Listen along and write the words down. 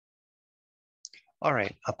All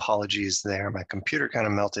right, apologies there. My computer kind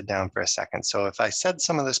of melted down for a second. So if I said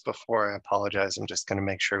some of this before, I apologize. I'm just going to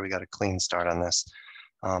make sure we got a clean start on this.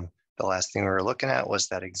 The last thing we were looking at was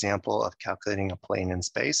that example of calculating a plane in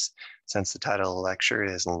space. Since the title of the lecture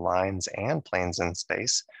is Lines and Planes in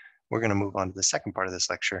Space, we're going to move on to the second part of this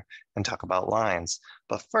lecture and talk about lines.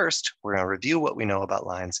 But first, we're going to review what we know about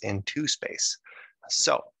lines in two space.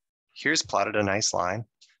 So here's plotted a nice line.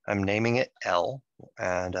 I'm naming it L,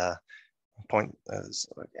 and point is,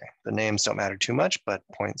 okay, the names don't matter too much, but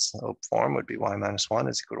point slope form would be y minus 1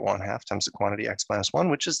 is equal to 1/2 times the quantity x minus 1,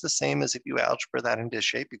 which is the same as if you algebra that into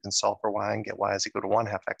shape. You can solve for y and get y is equal to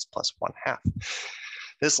 1/2 x plus 1/2.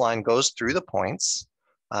 This line goes through the points.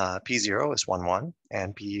 P0 is 1, 1,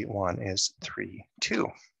 and P1 is 3,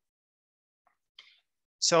 2.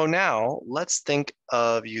 So now let's think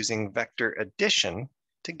of using vector addition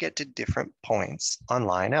to get to different points on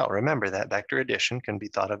line L. Remember that vector addition can be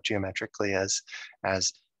thought of geometrically as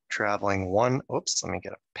traveling one, oops, let me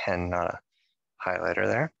get a pen, not a highlighter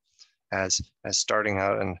there, as starting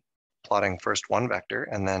out and plotting first one vector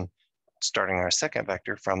and then starting our second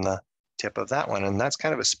vector from the tip of that one. And that's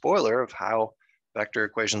kind of a spoiler of how vector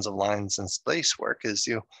equations of lines in space work, is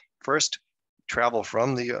you first travel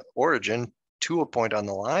from the origin to a point on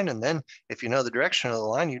the line, and then if you know the direction of the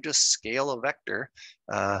line, you just scale a vector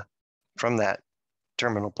from that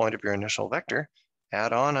terminal point of your initial vector,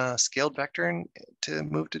 add on a scaled vector and to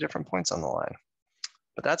move to different points on the line.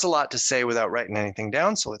 But that's a lot to say without writing anything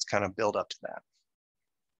down, so let's kind of build up to that.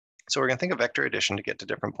 So we're going to think of vector addition to get to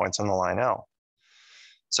different points on the line L.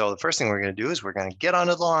 So the first thing we're going to do is we're going to get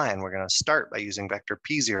onto the line. We're going to start by using vector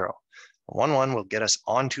P0. 1, 1 will get us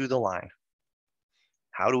onto the line.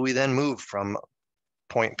 How do we then move from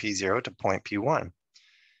point P0 to point P1?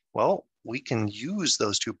 Well, we can use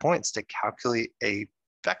those 2 points to calculate a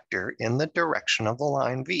vector in the direction of the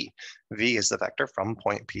line V. V is the vector from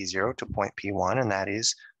point P0 to point P1, and that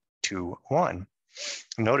is 2, 1.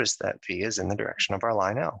 Notice that V is in the direction of our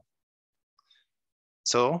line L.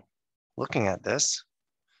 So looking at this,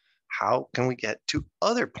 how can we get to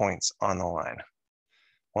other points on the line?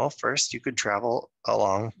 Well, first you could travel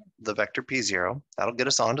along the vector P0. That'll get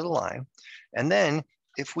us onto the line. And then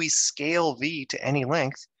if we scale V to any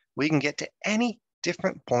length, we can get to any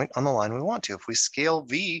different point on the line we want to. If we scale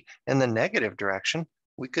V in the negative direction,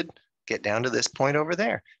 we could get down to this point over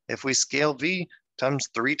there. If we scale V times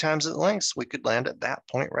 3 times its length, we could land at that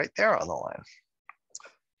point right there on the line.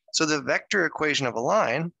 So the vector equation of a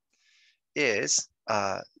line is,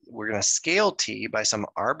 we're going to scale t by some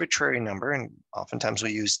arbitrary number, and oftentimes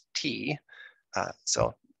we use t.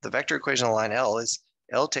 So the vector equation of line L is,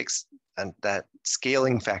 L takes that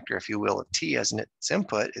scaling factor, if you will, of t as its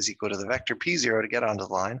input is equal to the vector P0 to get onto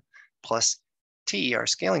the line, plus t, our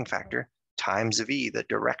scaling factor, times v, the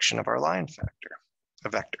direction of our line factor, a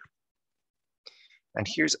vector. And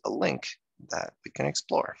here's a link that we can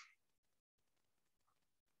explore.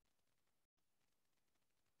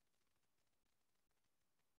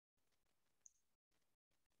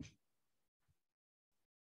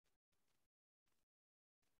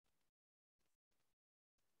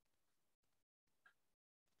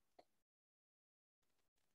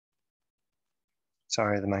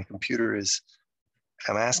 Sorry that my computer is,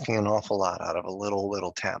 I'm asking an awful lot out of a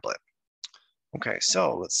little tablet. Okay,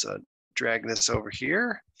 so let's drag this over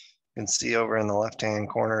here. You can see over in the left-hand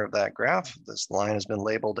corner of that graph, this line has been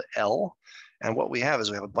labeled L. And what we have is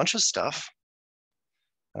we have a bunch of stuff.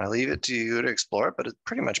 And I leave it to you to explore it, but it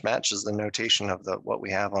pretty much matches the notation of what we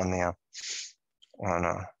have on the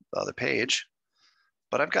other page.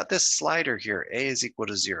 But I've got this slider here, a is equal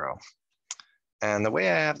to 0. And the way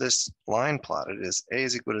I have this line plotted is a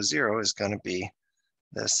is equal to 0 is going to be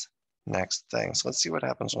this next thing. So let's see what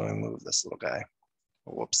happens when we move this little guy.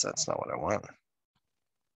 Whoops, that's not what I want.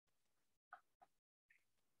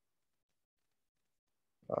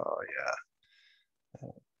 Oh yeah.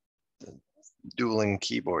 The dueling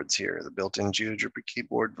keyboards here, the built-in GeoGebra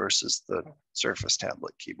keyboard versus the Surface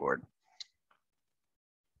tablet keyboard.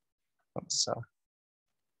 So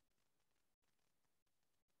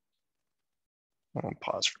I'm gonna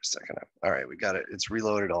pause for a second. All right, we got it. It's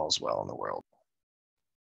reloaded, all's well in the world.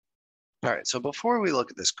 All right, so before we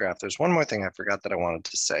look at this graph, there's one more thing I forgot that I wanted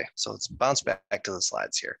to say. So let's bounce back to the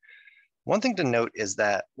slides here. One thing to note is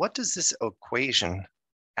that what does this equation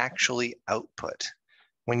actually output?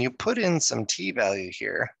 When you put in some t value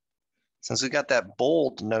here, since we got that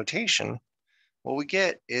bold notation, what we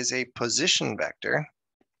get is a position vector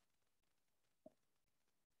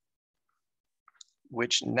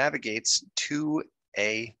which navigates to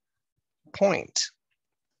a point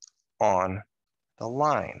on the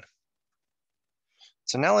line.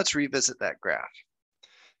 So now let's revisit that graph.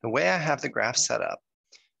 The way I have the graph set up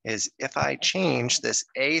is if I change this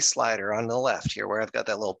A slider on the left here, where I've got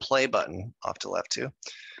that little play button off to the left too,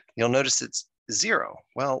 you'll notice it's 0.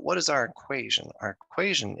 Well, what is our equation? Our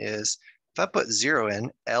equation is, if I put 0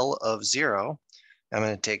 in, L of 0, I'm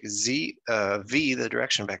going to take v, the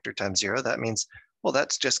direction vector, times 0. That means, well,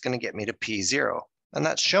 that's just going to get me to p0. And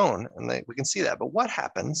that's shown, and we can see that. But what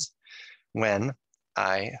happens when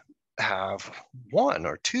I have 1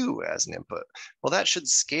 or 2 as an input? Well, that should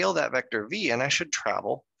scale that vector v, and I should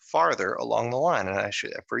travel farther along the line. And I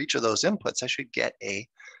should, for each of those inputs, I should get a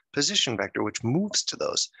position vector which moves to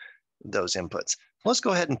those inputs. Let's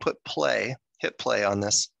go ahead and hit play on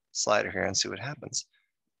this slider here and see what happens.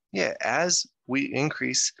 Yeah, as we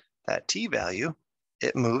increase that t value,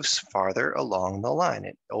 it moves farther along the line.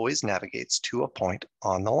 It always navigates to a point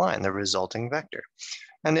on the line, the resulting vector.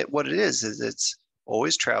 And what it is it's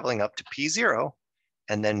always traveling up to p0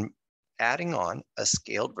 and then adding on a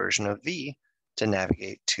scaled version of v to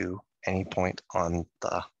navigate to any point on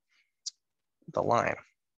the line.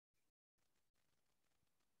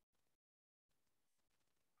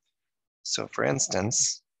 So for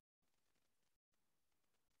instance,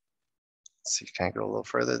 let's see, can I go a little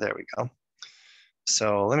further? There we go.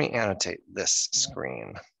 So let me annotate this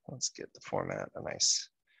screen. Let's get the format a nice,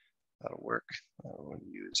 that'll work. We'll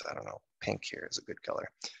use, I don't know, pink here is a good color.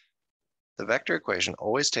 The vector equation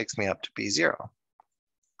always takes me up to p0.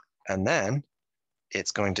 And then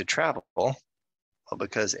it's going to travel, well,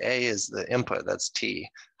 because A is the input, that's t.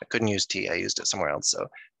 I couldn't use t, I used it somewhere else. So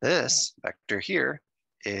this vector here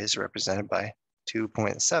is represented by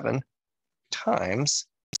 2.7 times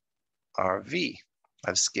our v.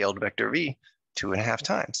 I've scaled vector v 2.5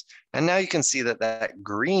 times. And now you can see that that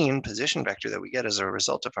green position vector that we get as a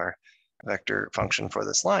result of our vector function for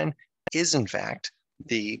this line is in fact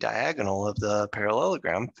the diagonal of the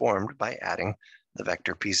parallelogram formed by adding the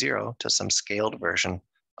vector p0 to some scaled version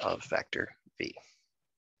of vector v.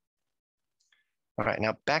 All right,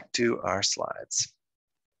 now back to our slides.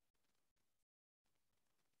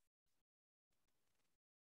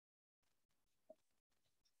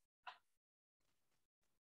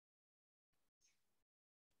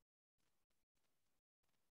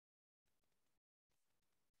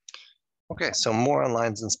 Okay, so more on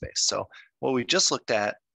lines in space. So what we just looked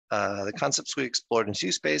at, the concepts we explored in 2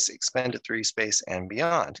 space, expand to 3 space and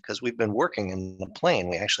beyond, because we've been working in the plane.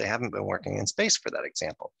 We actually haven't been working in space for that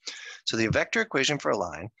example. So the vector equation for a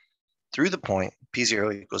line through the point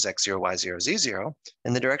p0 equals x0, y0, z0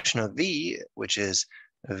 in the direction of v, which is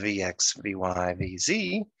vx, vy,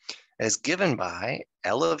 vz, is given by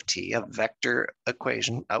L of t, a vector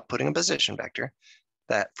equation outputting a position vector,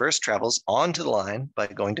 that first travels onto the line by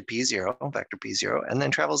going to p0, vector p0, and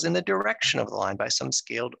then travels in the direction of the line by some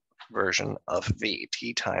scaled version of v,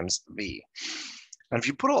 t times v. And if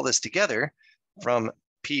you put all this together from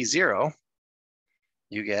p0,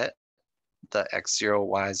 you get the x0,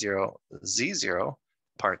 y0, z0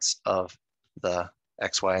 parts of the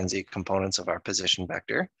x, y, and z components of our position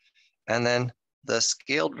vector, and then the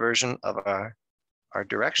scaled version of our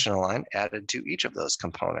directional line added to each of those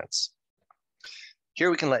components. Here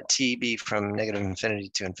we can let t be from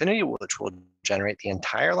 -infinity to infinity, which will generate the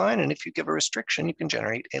entire line. And if you give a restriction, you can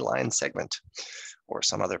generate a line segment or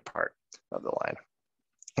some other part of the line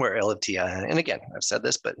where L of t, and again, I've said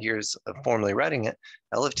this, but here's formally writing it,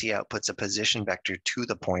 L of t outputs a position vector to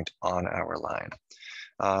the point on our line.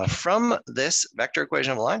 From this vector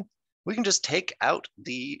equation of a line, we can just take out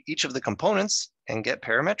each of the components and get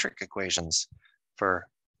parametric equations for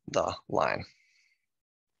the line.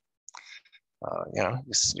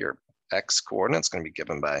 Your x coordinate's going to be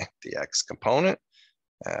given by the x component,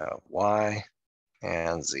 y,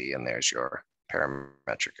 and z, and there's your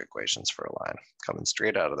parametric equations for a line coming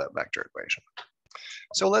straight out of that vector equation.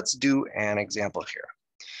 So let's do an example here.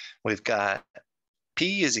 We've got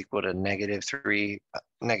p is equal to -3,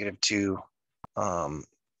 -2,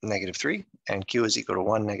 -3, and q is equal to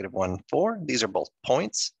 1, -1, 4. These are both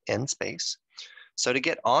points in space. So to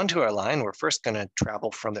get onto our line, we're first going to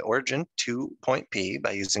travel from the origin to point P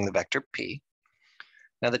by using the vector P.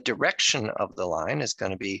 Now the direction of the line is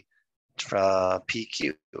going to be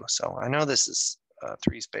PQ. So I know this is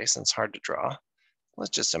 3 space and it's hard to draw.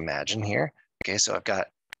 Let's just imagine here. Okay, so I've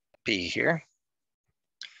got P here.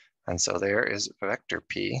 And so there is vector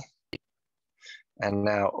P. And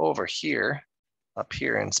now over here, up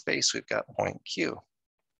here in space, we've got point Q.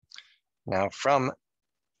 Now from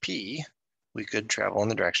P, we could travel in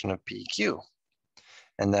the direction of PQ.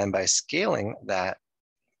 And then by scaling that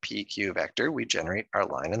PQ vector, we generate our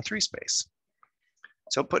line in 3 space.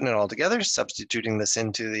 So putting it all together, substituting this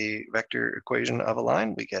into the vector equation of a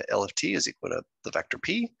line, we get L of t is equal to the vector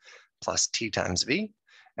p plus t times v,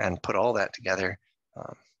 and put all that together.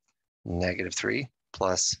 -3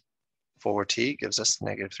 plus 4t gives us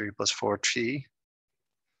 -3 plus 4t.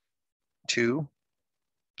 2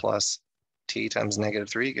 plus t times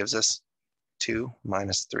 -3 gives us 2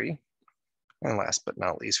 minus 3. And last but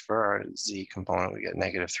not least, for our z component, we get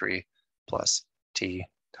 -3 plus t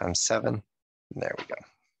times 7. And there we go.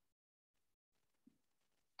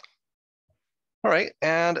 All right,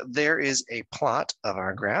 and there is a plot of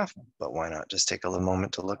our graph, but why not just take a little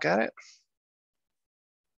moment to look at it?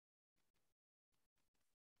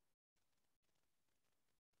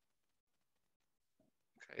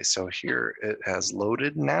 Okay, so here it has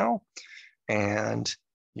loaded now, and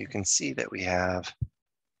you can see that we have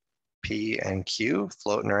P and Q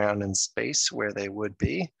floating around in space where they would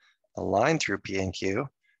be, a line through P and Q,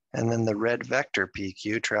 and then the red vector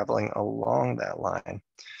PQ traveling along that line.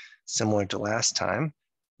 Similar to last time,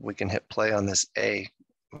 we can hit play on this A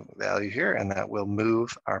value here, and that will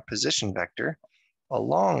move our position vector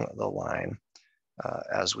along the line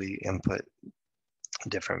as we input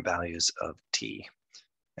different values of T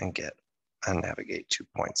and navigate 2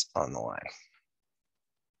 points on the line.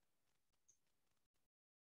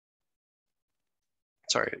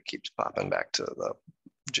 Sorry, it keeps popping back to the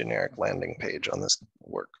generic landing page on this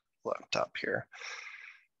work laptop here.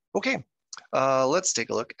 Okay, let's take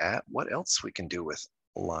a look at what else we can do with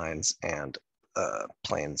lines and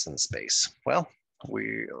planes in space. Well,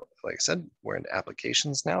 like I said, we're into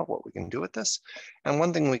applications now, what we can do with this. And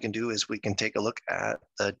one thing we can do is we can take a look at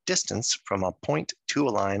the distance from a point to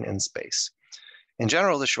a line in space. In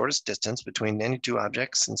general, the shortest distance between any two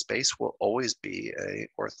objects in space will always be an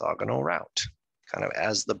orthogonal route, kind of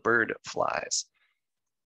as the bird flies.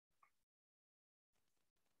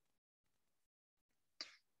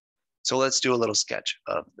 So let's do a little sketch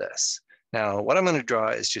of this. Now, what I'm going to draw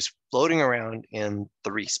is just floating around in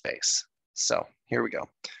 3 space. So here we go.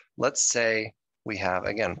 Let's say we have,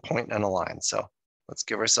 again, point and a line. So let's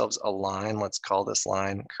give ourselves a line. Let's call this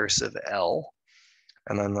line cursive L.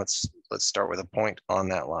 And then let's start with a point on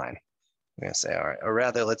that line. I'm going to say, all right, or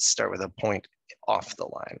rather, let's start with a point off the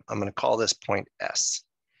line. I'm going to call this point S.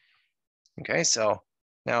 Okay, so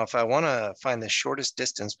now if I want to find the shortest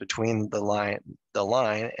distance between the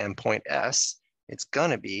line and point S, it's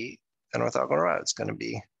going to be an orthogonal route. It's going to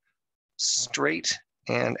be straight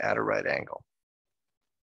and at a right angle.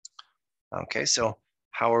 Okay, so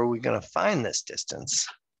how are we going to find this distance?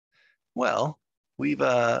 Well, we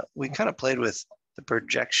kind of played with the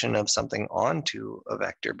projection of something onto a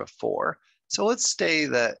vector before. So let's say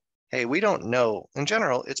that, hey, we don't know. In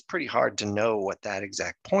general, it's pretty hard to know what that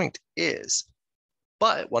exact point is.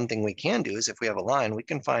 But one thing we can do is if we have a line, we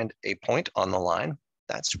can find a point on the line.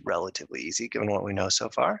 That's relatively easy given what we know so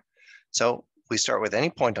far. So we start with any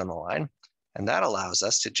point on the line, and that allows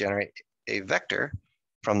us to generate a vector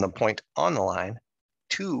from the point on the line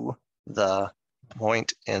to the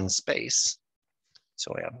point in space.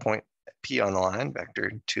 So we have point P on the line,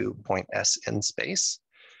 vector to point S in space.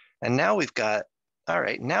 And now we've got, all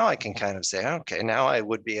right, now I can kind of say, okay, now I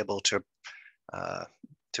would be able to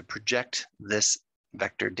project this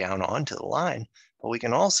vector down onto the line, but we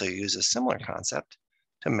can also use a similar concept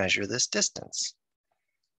to measure this distance.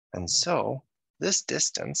 And so this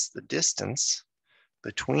distance, the distance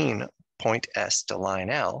between point S to line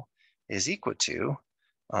L is equal to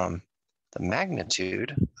the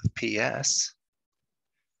magnitude of PS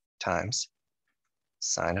times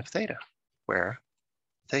sine of theta, where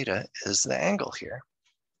theta is the angle here.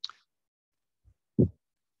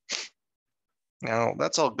 Now,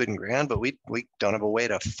 that's all good and grand, but we don't have a way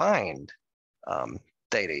to find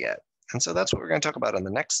theta yet. And so that's what we're going to talk about on the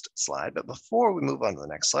next slide. But before we move on to the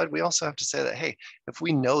next slide, we also have to say that, hey, if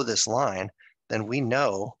we know this line, then we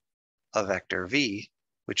know a vector v,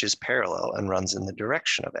 which is parallel and runs in the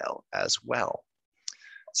direction of L as well.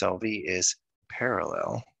 So v is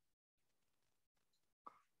parallel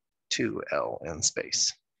to L in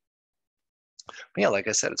space. But yeah, like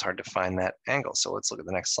I said, it's hard to find that angle. So let's look at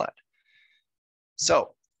the next slide.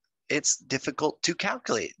 So it's difficult to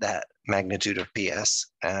calculate that magnitude of PS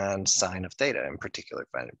and sine of theta in particular,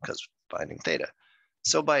 because finding theta.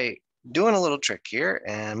 So by doing a little trick here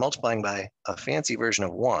and multiplying by a fancy version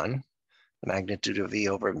of 1, the magnitude of V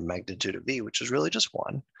over the magnitude of V, which is really just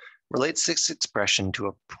 1, relates this expression to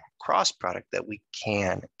a cross product that we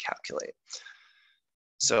can calculate.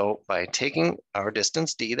 So by taking our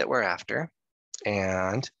distance d that we're after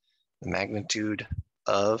and the magnitude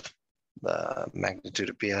of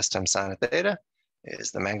PS times sine of theta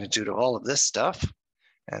is the magnitude of all of this stuff.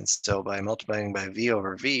 And so by multiplying by V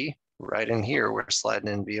over V, right in here, we're sliding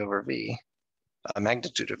in V over V,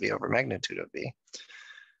 magnitude of V over magnitude of V.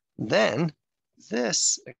 Then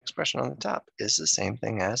this expression on the top is the same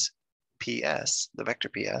thing as PS, the vector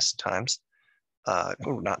PS times,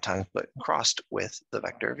 not times, but crossed with the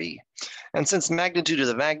vector V. And since magnitude of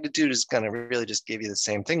the magnitude is going to really just give you the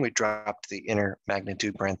same thing, we dropped the inner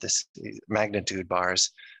magnitude parentheses, magnitude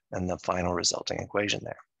bars, and the final resulting equation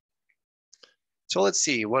there. So let's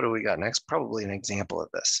see, what do we got next? Probably an example of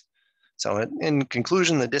this. So in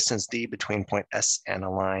conclusion, the distance d between point S and a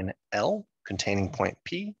line L containing point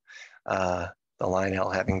P, the line L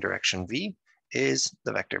having direction V, is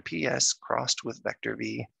the vector PS crossed with vector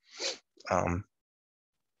V,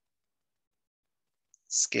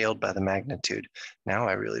 scaled by the magnitude. Now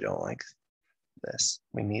I really don't like this.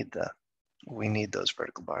 We need those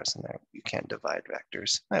vertical bars in there. You can't divide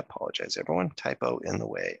vectors. I apologize, everyone. Typo in the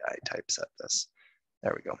way I typeset this.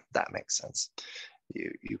 There we go. That makes sense.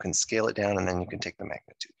 You can scale it down and then you can take the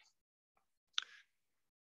magnitude.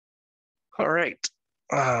 All right.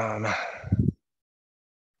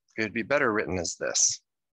 It would be better written as this.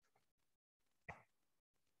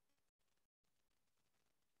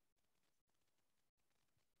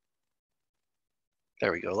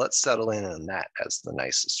 There we go. Let's settle in on that as the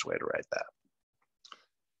nicest way to write that.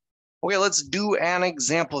 Okay, let's do an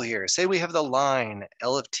example here. Say we have the line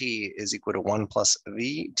L of t is equal to 1 plus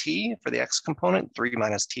vt for the x component, 3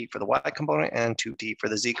 minus t for the y component, and 2t for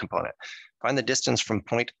the z component. Find the distance from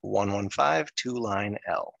point 115 to line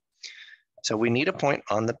L. So we need a point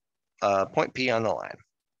on the point P on the line.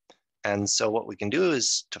 And so what we can do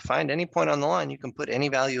is to find any point on the line, you can put any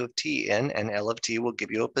value of t in, and L of t will give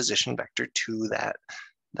you a position vector to that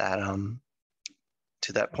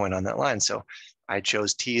point on that line. So I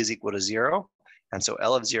chose t is equal to 0. And so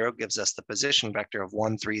L of 0 gives us the position vector of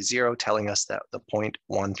 1, 3, 0, telling us that the point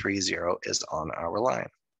 1, 3, 0 is on our line.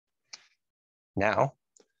 Now,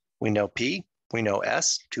 we know P, we know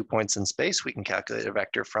S, 2 points in space. We can calculate a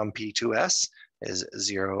vector from P to S is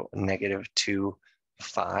 0, negative 2,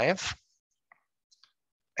 5.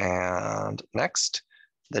 And next,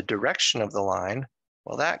 the direction of the line,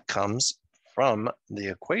 well, that comes from the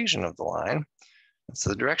equation of the line. So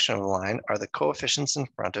the direction of the line are the coefficients in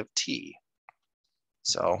front of t.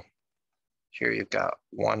 So here you've got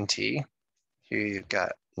 1t, here you've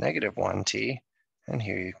got negative 1t, and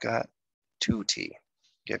here you've got 2t,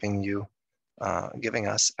 giving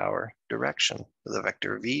us our direction. The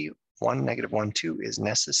vector v, 1, negative 1, 2 is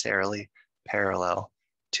necessarily parallel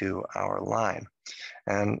to our line.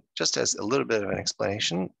 And just as a little bit of an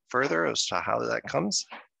explanation further as to how that comes,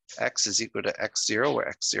 x is equal to x0,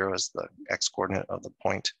 where x0 is the x-coordinate of the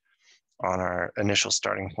point on our initial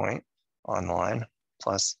starting point on the line,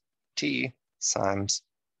 plus t times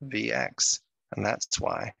vx. And that's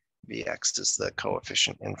why vx is the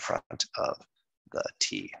coefficient in front of the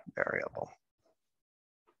t variable.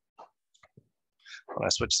 When I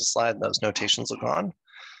switch the slide, those notations are gone.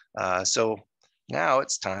 So now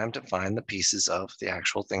it's time to find the pieces of the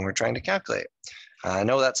actual thing we're trying to calculate. I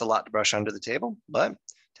know that's a lot to brush under the table, but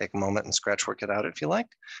take a moment and scratch work it out if you like.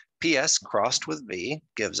 PS crossed with V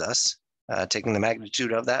gives us, taking the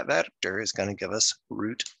magnitude of that vector is going to give us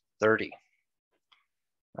root 30.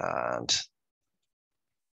 And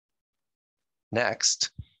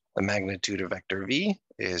next, the magnitude of vector V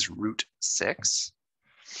is root 6.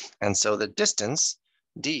 And so the distance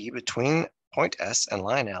D between point S and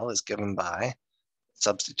line L is given by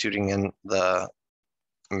substituting in the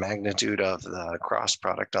magnitude of the cross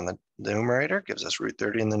product on the numerator, gives us root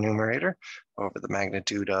 30 in the numerator, over the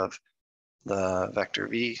magnitude of the vector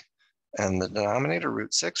V and the denominator,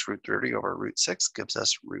 root 6, root 30 over root 6 gives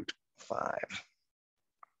us root 5.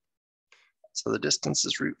 So the distance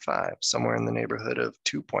is root 5, somewhere in the neighborhood of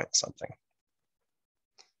 2 point something.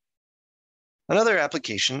 Another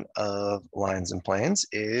application of lines and planes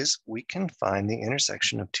is we can find the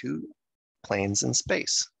intersection of two planes in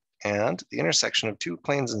space. And the intersection of two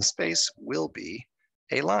planes in space will be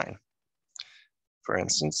a line. For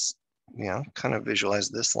instance, kind of visualize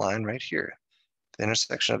this line right here. The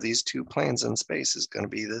intersection of these two planes in space is going to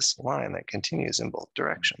be this line that continues in both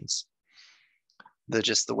directions.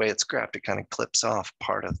 Just the way it's graphed, it kind of clips off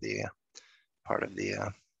part of the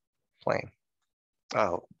plane.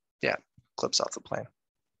 Oh, yeah, clips off the plane.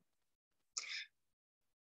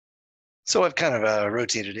 So I've kind of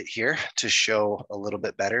rotated it here to show a little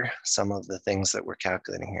bit better some of the things that we're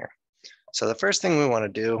calculating here. So the first thing we want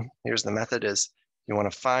to do, here's the method, is you want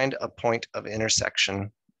to find a point of intersection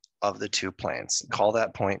of the two planes. Call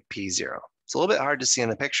that point P0. It's a little bit hard to see in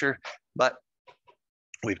the picture, but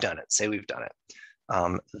we've done it. Say we've done it.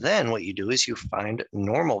 Then what you do is you find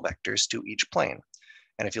normal vectors to each plane.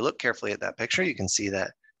 And if you look carefully at that picture, you can see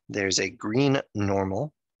that there's a green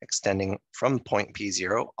normal extending from point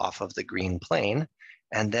P0 off of the green plane.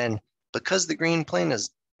 And then because the green plane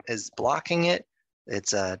is blocking it,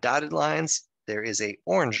 it's dotted lines, there is a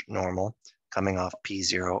orange normal coming off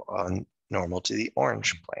P0 on normal to the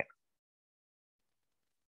orange plane.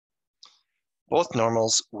 Both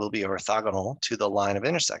normals will be orthogonal to the line of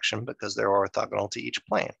intersection because they're orthogonal to each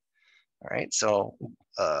plane. All right, so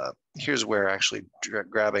here's where actually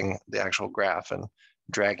grabbing the actual graph and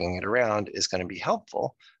dragging it around is going to be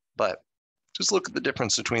helpful, but just look at the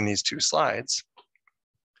difference between these two slides.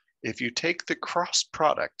 If you take the cross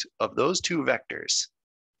product of those two vectors,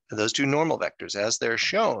 those two normal vectors as they're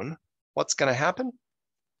shown, what's going to happen?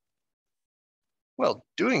 Well,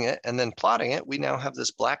 doing it and then plotting it, we now have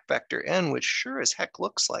this black vector n, which sure as heck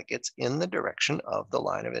looks like it's in the direction of the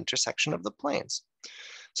line of intersection of the planes.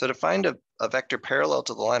 So to find a vector parallel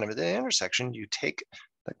to the line of the intersection, you take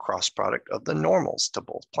the cross product of the normals to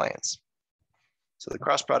both planes. So the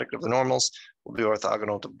cross product of the normals will be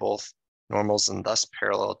orthogonal to both normals and thus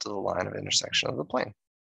parallel to the line of intersection of the plane.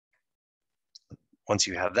 Once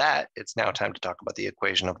you have that, it's now time to talk about the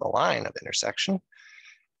equation of the line of intersection.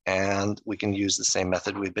 And we can use the same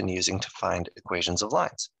method we've been using to find equations of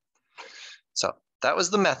lines. So that was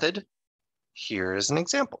the method. Here is an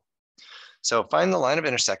example. So find the line of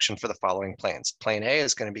intersection for the following planes. Plane A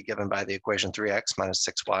is going to be given by the equation 3x minus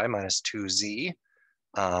 6y minus 2z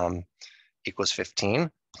equals 15.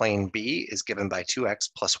 Plane B is given by 2x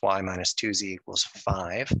plus y minus 2z equals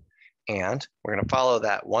 5. And we're going to follow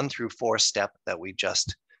that 1 through 4 step that we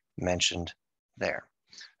just mentioned there.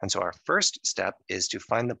 And so our first step is to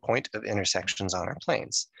find the point of intersections on our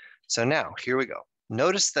planes. So now here we go.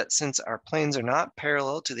 Notice that since our planes are not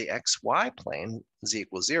parallel to the xy plane, z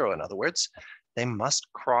equals 0 in other words, they must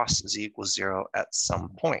cross z equals 0 at some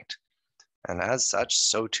point. And as such,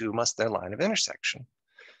 so too must their line of intersection.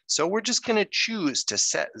 So we're just going to choose to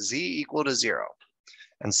set z equal to 0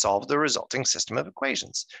 and solve the resulting system of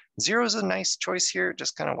equations. 0 is a nice choice here. It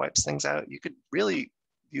just kind of wipes things out. You could really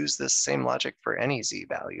use this same logic for any z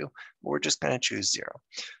value. We're just going to choose 0.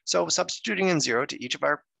 So substituting in 0 to each of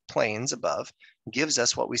our planes above gives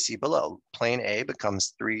us what we see below. Plane A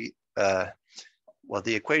becomes the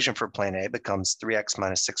equation for plane A becomes 3x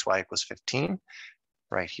minus 6y equals 15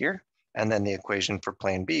 right here. And then the equation for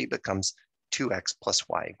plane B becomes 2x plus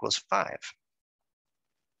y equals 5.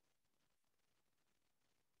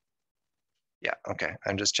 Yeah, okay,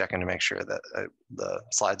 I'm just checking to make sure that the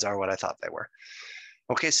slides are what I thought they were.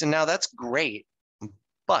 Okay, so now that's great,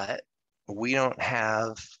 but we don't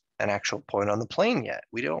have an actual point on the plane yet.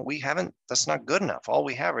 That's not good enough. All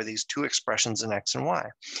we have are these two expressions in x and y.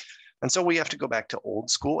 And so we have to go back to old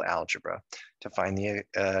school algebra to find the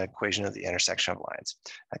equation of the intersection of lines.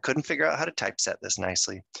 I couldn't figure out how to typeset this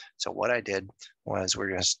nicely. So what I did was we're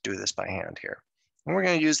going to do this by hand here. And we're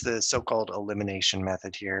going to use the so-called elimination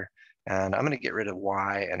method here. And I'm going to get rid of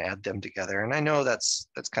y and add them together. And I know that's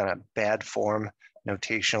kind of bad form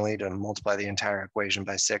notationally to multiply the entire equation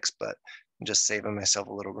by 6, but I'm just saving myself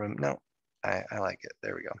a little room. No, I like it.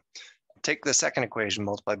 There we go. Take the second equation,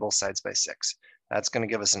 multiply both sides by 6. That's going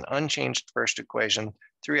to give us an unchanged first equation,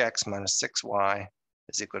 3x minus 6y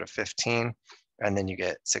is equal to 15. And then you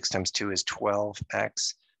get 6 times 2 is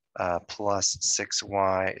 12x plus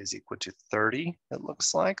 6y is equal to 30, it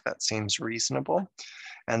looks like. That seems reasonable.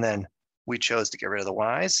 And then we chose to get rid of the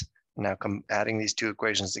y's. Now adding these two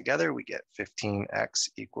equations together, we get 15x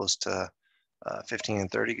equals to 15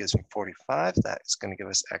 and 30 gives me 45. That's going to give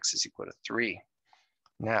us x is equal to 3.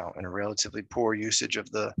 Now, in a relatively poor usage of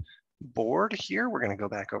the board here, we're going to go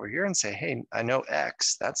back over here and say, hey, I know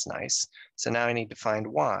x, that's nice. So now I need to find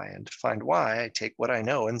y. And to find y, I take what I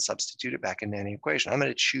know and substitute it back into any equation. I'm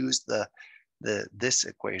going to choose this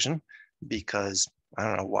equation because, I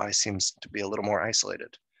don't know, y seems to be a little more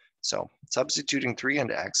isolated. So substituting 3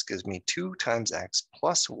 into x gives me 2 times x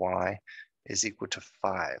plus y is equal to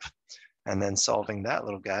 5. And then solving that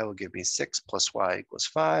little guy will give me 6 plus y equals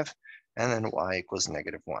 5, and then y equals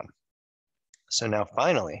 -1. So now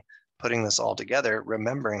finally, putting this all together,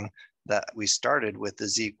 remembering that we started with the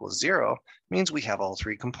z equals 0, means we have all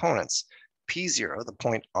three components. P0, the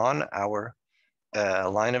point on our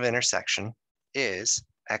line of intersection, is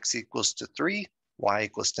x equals to 3, y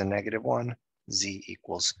equals to -1, z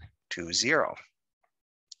equals to 0.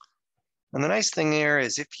 And the nice thing here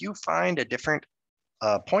is if you find a different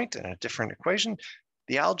point in a different equation,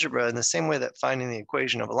 the algebra, in the same way that finding the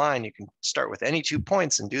equation of a line, you can start with any 2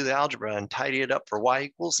 points and do the algebra and tidy it up for y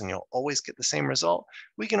equals, and you'll always get the same result.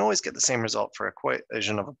 We can always get the same result for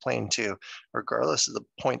equation of a plane too, regardless of the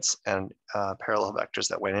points and parallel vectors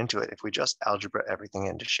that went into it, if we just algebra everything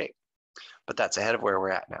into shape. But that's ahead of where we're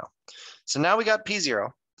at now. So now we got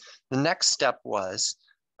P0. The next step was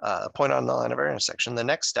a point on the line of our intersection. The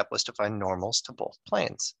next step was to find normals to both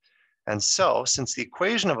planes. And so, since the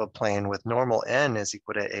equation of a plane with normal n is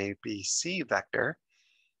equal to a, b, c vector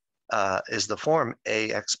is the form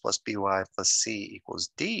ax plus by plus c equals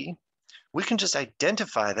d, we can just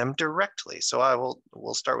identify them directly. So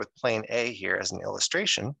we'll start with plane A here as an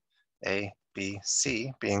illustration, a, b,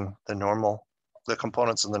 c being the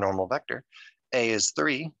components of the normal vector. A is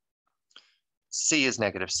 3, c is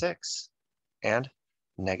 -6, and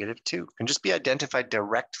 -2 can just be identified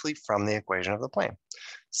directly from the equation of the plane.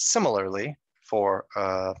 Similarly, for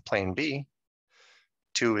plane B,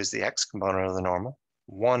 2 is the x component of the normal,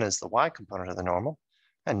 1 is the y component of the normal,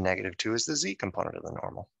 and -2 is the z component of the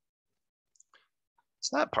normal.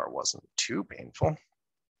 So that part wasn't too painful. All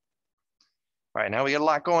right, now we got a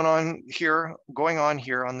lot going on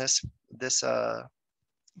here on this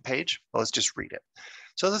page. Well, let's just read it.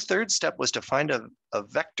 So the third step was to find a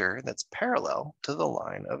vector that's parallel to the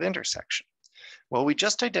line of intersection. Well, we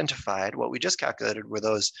just identified, what we just calculated were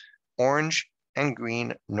those orange and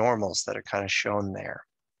green normals that are kind of shown there.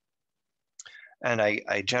 And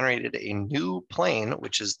I generated a new plane,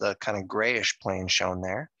 which is the kind of grayish plane shown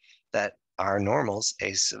there, that our normals,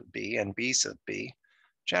 a sub b and b sub b,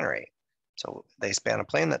 generate. So they span a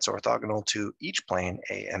plane that's orthogonal to each plane,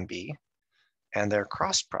 a and b, and their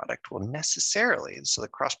cross product will necessarily, so the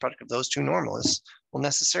cross product of those two normals will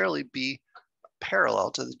necessarily be parallel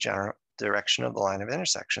to the general direction of the line of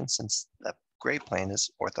intersection, since that gray plane is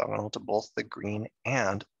orthogonal to both the green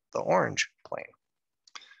and the orange plane.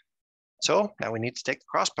 So now we need to take the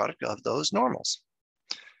cross product of those normals.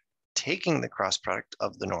 Taking the cross product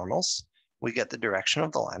of the normals, we get the direction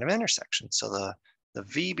of the line of intersection. So the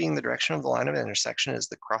v being the direction of the line of intersection is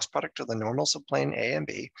the cross product of the normals of plane A and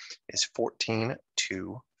B is 14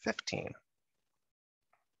 to 15.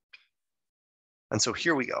 And so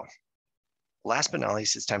here we go. Last but not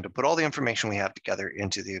least, it's time to put all the information we have together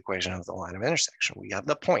into the equation of the line of intersection. We have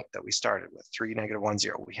the point that we started with, 3, -1,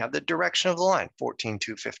 0. We have the direction of the line, 14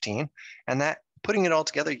 to 15, and that putting it all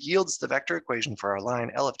together yields the vector equation for our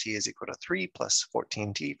line. L of t is equal to 3 plus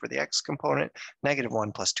 14t for the x component,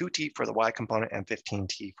 -1 plus 2t for the y component, and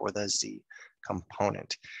 15t for the z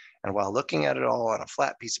component. And while looking at it all on a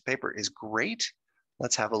flat piece of paper is great,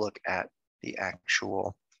 let's have a look at the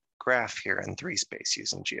actual graph here in 3 space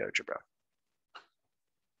using GeoGebra.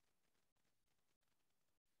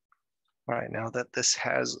 All right, now that this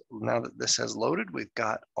has loaded, we've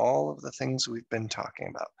got all of the things we've been talking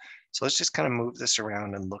about. So let's just kind of move this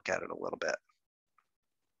around and look at it a little bit.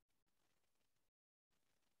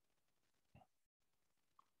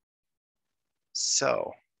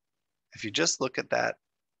 So if you just look at that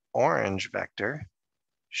orange vector,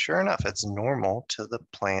 sure enough, it's normal to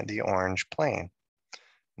the orange plane.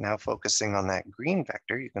 Now focusing on that green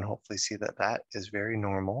vector, you can hopefully see that that is very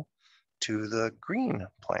normal to the green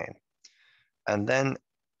plane. And then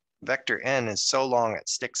vector n is so long it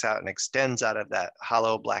sticks out and extends out of that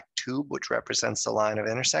hollow black tube, which represents the line of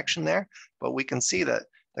intersection there. But we can see that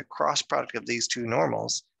the cross product of these two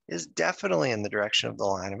normals is definitely in the direction of the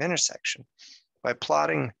line of intersection. By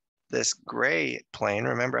plotting this gray plane,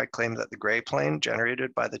 remember I claimed that the gray plane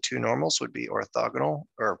generated by the two normals would be orthogonal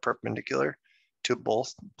or perpendicular to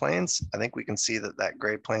both planes. I think we can see that that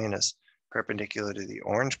gray plane is perpendicular to the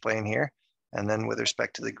orange plane here. And then with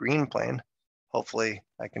respect to the green plane, hopefully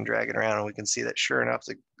I can drag it around and we can see that sure enough,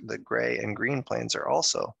 the gray and green planes are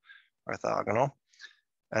also orthogonal.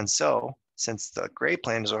 And so since the gray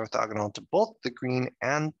plane is orthogonal to both the green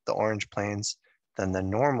and the orange planes, then the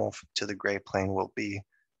normal to the gray plane will be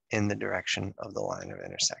in the direction of the line of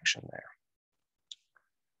intersection there.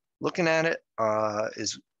 Looking at it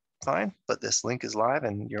is fine, but this link is live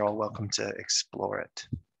and you're all welcome to explore it.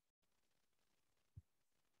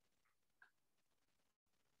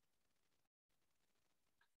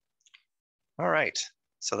 All right,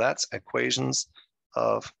 so that's equations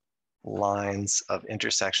of lines of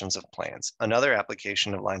intersections of planes. Another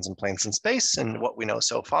application of lines and planes in space, and what we know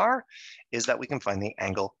so far, is that we can find the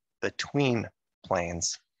angle between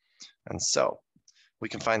planes. And so we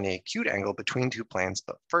can find the acute angle between two planes,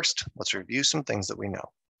 but first, let's review some things that we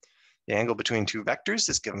know. The angle between two vectors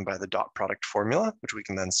is given by the dot product formula, which we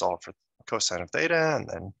can then solve for cosine of theta and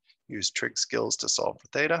then use trig skills to solve for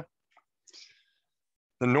theta.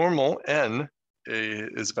 The normal n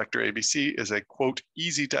is vector ABC is a, quote,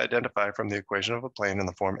 easy to identify from the equation of a plane in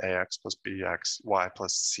the form ax plus bx y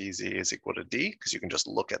plus cz is equal to d, because you can just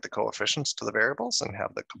look at the coefficients to the variables and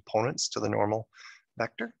have the components to the normal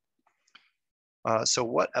vector. So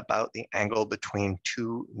what about the angle between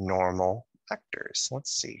two normal vectors?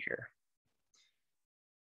 Let's see here.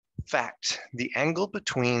 Fact, the angle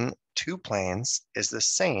between two planes is the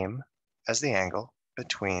same as the angle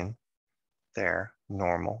between their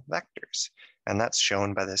normal vectors. And that's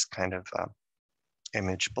shown by this kind of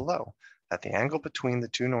image below, that the angle between the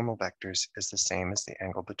two normal vectors is the same as the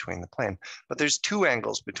angle between the plane. But there's two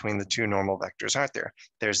angles between the two normal vectors, aren't there?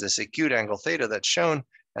 There's this acute angle theta that's shown,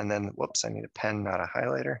 and then, whoops, I need a pen, not a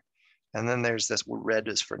highlighter. And then there's this, red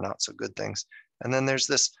is for not so good things. And then there's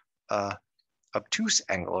this obtuse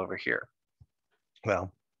angle over here.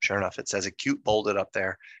 Well, sure enough, it says acute bolded up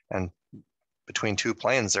there, and between two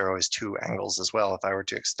planes, there are always two angles as well. If I were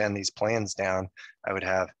to extend these planes down, I would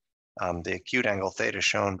have the acute angle theta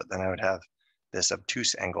shown, but then I would have this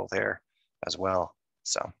obtuse angle there as well.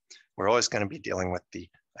 So we're always going to be dealing with the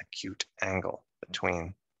acute angle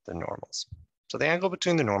between the normals. So the angle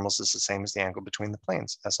between the normals is the same as the angle between the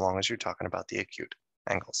planes, as long as you're talking about the acute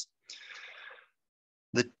angles.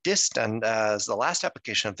 The distance, as the last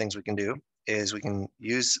application of things we can do, is we can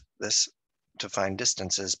use this to find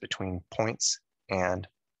distances between points and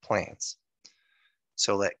planes.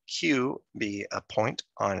 So let Q be a point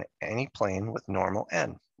on any plane with normal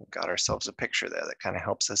n. We've got ourselves a picture there that kind of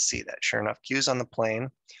helps us see that. Sure enough, Q's on the plane,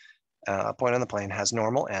 a point on the plane has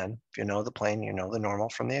normal n. If you know the plane, you know the normal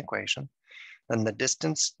from the equation. Then the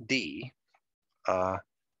distance d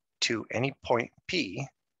to any point P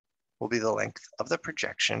will be the length of the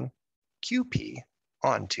projection QP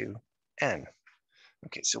onto n.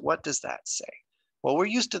 Okay, so what does that say? Well, we're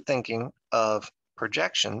used to thinking of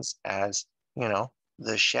projections as, you know,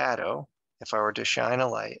 the shadow, if I were to shine a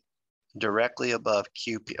light directly above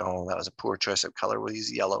QP, oh, that was a poor choice of color, we'll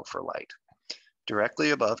use yellow for light. Directly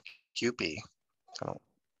above QP,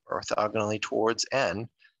 orthogonally towards n,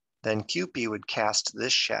 then QP would cast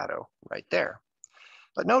this shadow right there.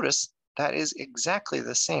 But notice that is exactly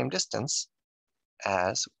the same distance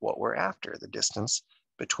as what we're after, the distance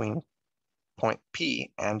between point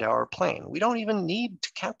P and our plane. We don't even need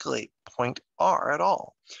to calculate point R at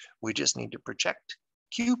all. We just need to project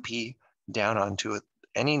QP down onto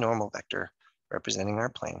any normal vector representing our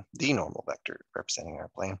plane, the normal vector representing our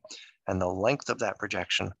plane, and the length of that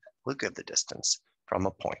projection will give the distance from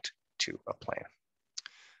a point to a plane.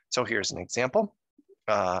 So here's an example.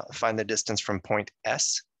 Find the distance from point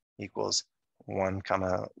S equals 1,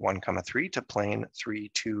 1, 3 to plane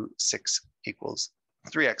 3, 2, 6 equals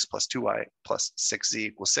 3x plus 2y plus 6z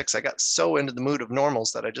equals 6. I got so into the mood of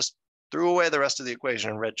normals that I just threw away the rest of the equation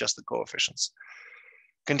and read just the coefficients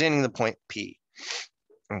containing the point P.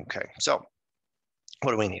 Okay, so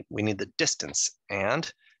what do we need? We need the distance,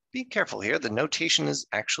 and be careful here. The notation is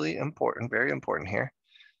actually important, very important here.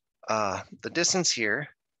 The distance here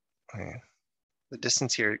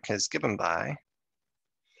is given by,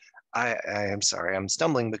 I am sorry, I'm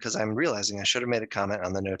stumbling because I'm realizing I should have made a comment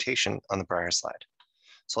on the notation on the prior slide.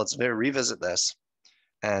 So let's revisit this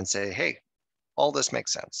and say, hey, all this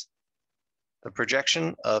makes sense. The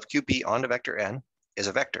projection of QP onto vector n is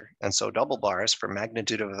a vector, and so double bars for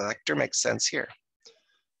magnitude of a vector makes sense here.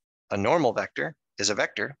 A normal vector is a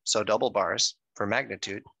vector, so double bars for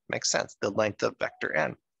magnitude makes sense, the length of vector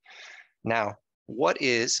n. Now, what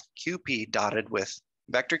is QP dotted with,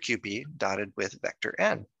 vector QP dotted with vector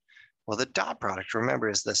n? Well, the dot product, remember,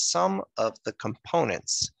 is the sum of the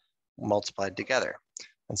components multiplied together.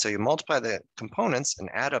 And so you multiply the components and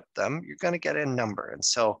add up them, you're going to get a number. And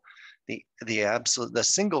so the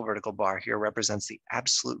single vertical bar here represents the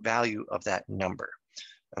absolute value of that number.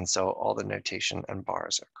 And so all the notation and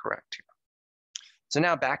bars are correct here. So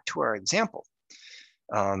now back to our example.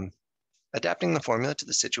 Adapting the formula to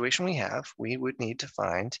the situation we have, we would need to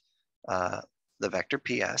find the vector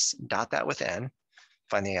PS, dot that with n,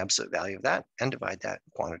 find the absolute value of that, and divide that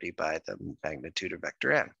quantity by the magnitude of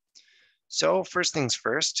vector n. So first things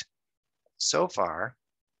first, so far,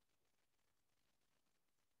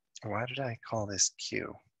 why did I call this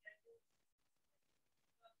Q?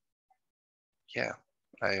 Yeah,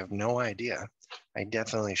 I have no idea. I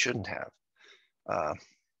definitely shouldn't have.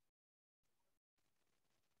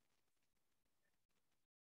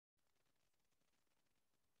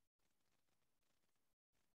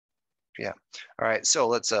 Yeah, all right, so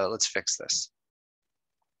let's fix this.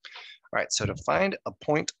 All right, so to find a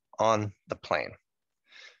point on the plane.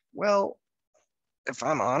 Well, if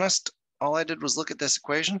I'm honest, all I did was look at this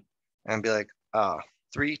equation and be like,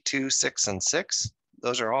 3, 2, 6, and 6.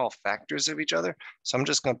 those are all factors of each other. So I'm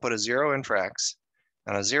just going to put a 0 in for x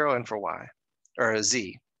and a 0 in for y, or a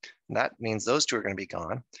z. And that means those two are going to be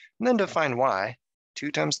gone. And then to find y,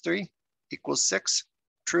 2 times 3 equals 6,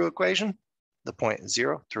 true equation. The point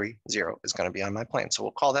 0, 3, 0 is going to be on my plane. So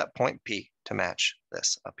we'll call that point P to match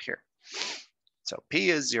this up here. So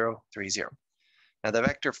P is 0, 3, 0. Now the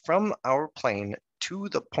vector from our plane to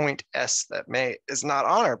the point S that is not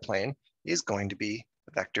on our plane is going to be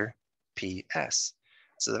the vector PS.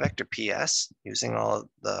 So the vector PS, using all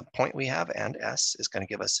the point we have and S, is going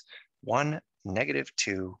to give us 1,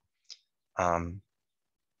 -2,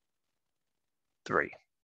 3.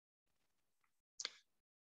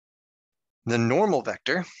 The normal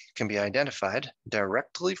vector can be identified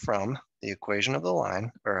directly from the equation of the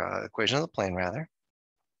line, or equation of the plane rather,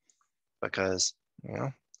 because, you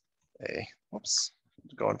know, whoops,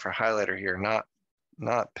 going for highlighter here,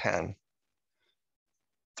 not pen.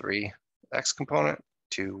 3 x component,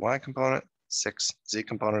 2 y component, 6 z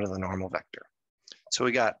component of the normal vector. So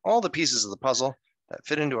we got all the pieces of the puzzle that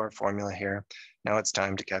fit into our formula here. Now it's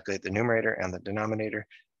time to calculate the numerator and the denominator.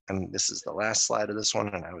 And this is the last slide of this one,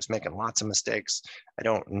 and I was making lots of mistakes. I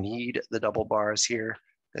don't need the double bars here.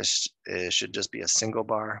 This should just be a single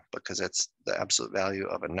bar because it's the absolute value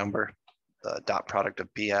of a number. The dot product of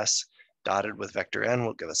PS dotted with vector n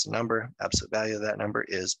will give us a number. Absolute value of that number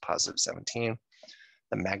is positive 17.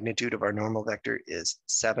 The magnitude of our normal vector is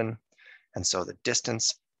 7. And so the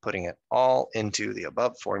distance, putting it all into the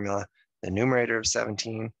above formula, the numerator of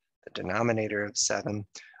 17, the denominator of 7,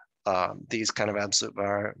 these kind of absolute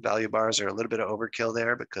value bars are a little bit of overkill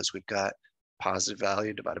there because we've got positive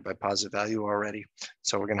value divided by positive value already.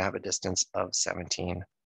 So we're going to have a distance of 17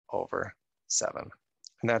 over 7.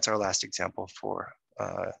 And that's our last example for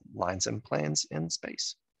lines and planes in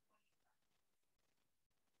space.